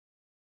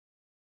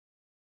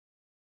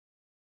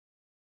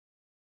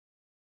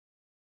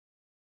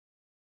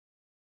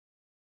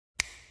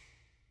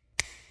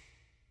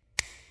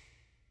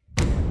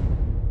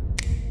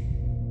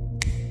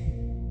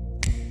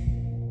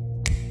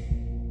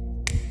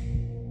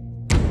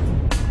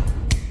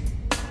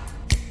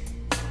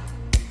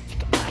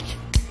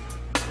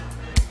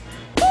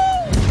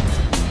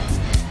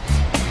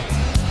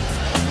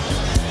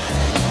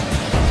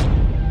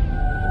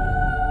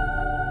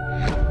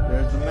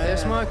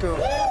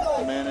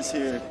is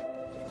here.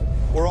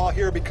 We're all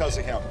here because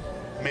of him.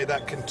 May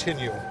that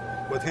continue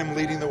with him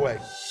leading the way.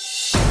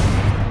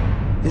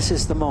 This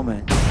is the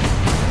moment.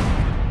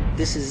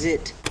 This is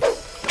it.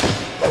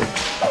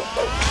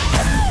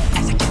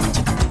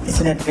 It's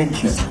an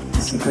adventure.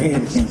 It's a great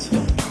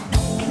adventure.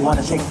 You want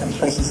to take them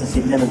places that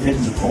they've never been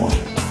before.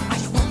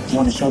 You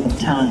want to show them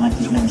town like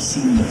they've never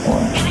seen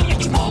before.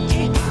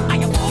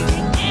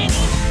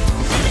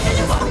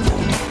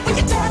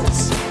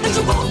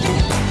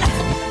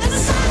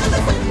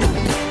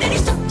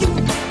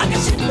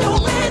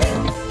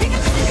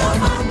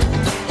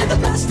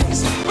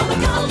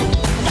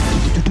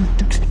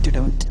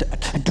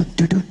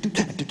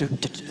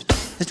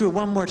 Let's do it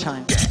one more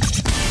time.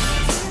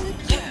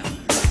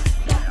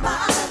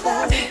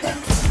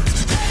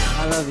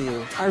 I love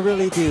you. I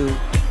really do.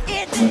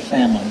 We're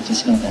family,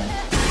 just know that.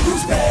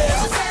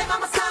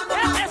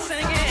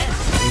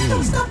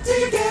 Don't stop till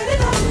you get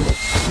it on.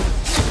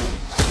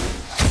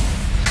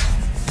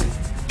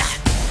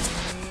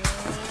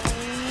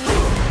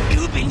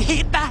 You've been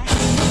hit by,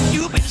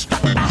 you've been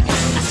struck by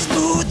a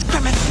smooth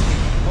criminal.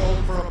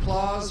 Hold for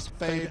applause,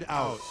 fade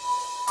out.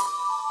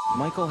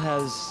 Michael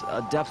has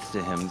a depth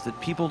to him that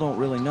people don't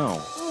really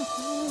know.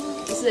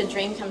 This is a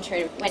dream come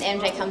true. When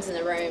MJ comes in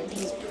the room,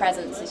 his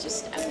presence is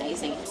just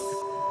amazing.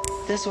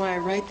 That's why I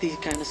write these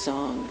kind of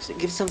songs. It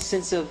gives some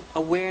sense of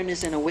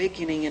awareness and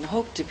awakening and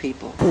hope to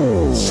people. The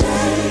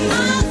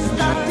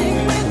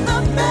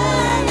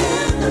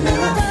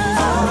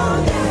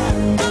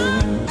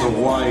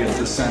why at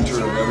the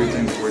center of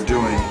everything that we're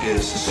doing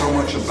is so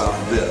much about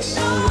this.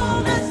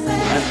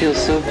 I feel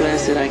so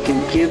blessed that I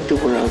can give the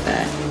world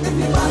that.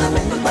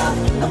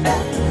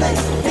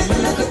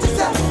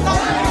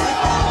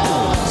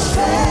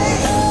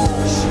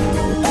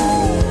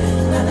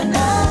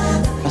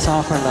 Let's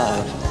offer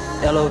love.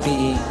 Love.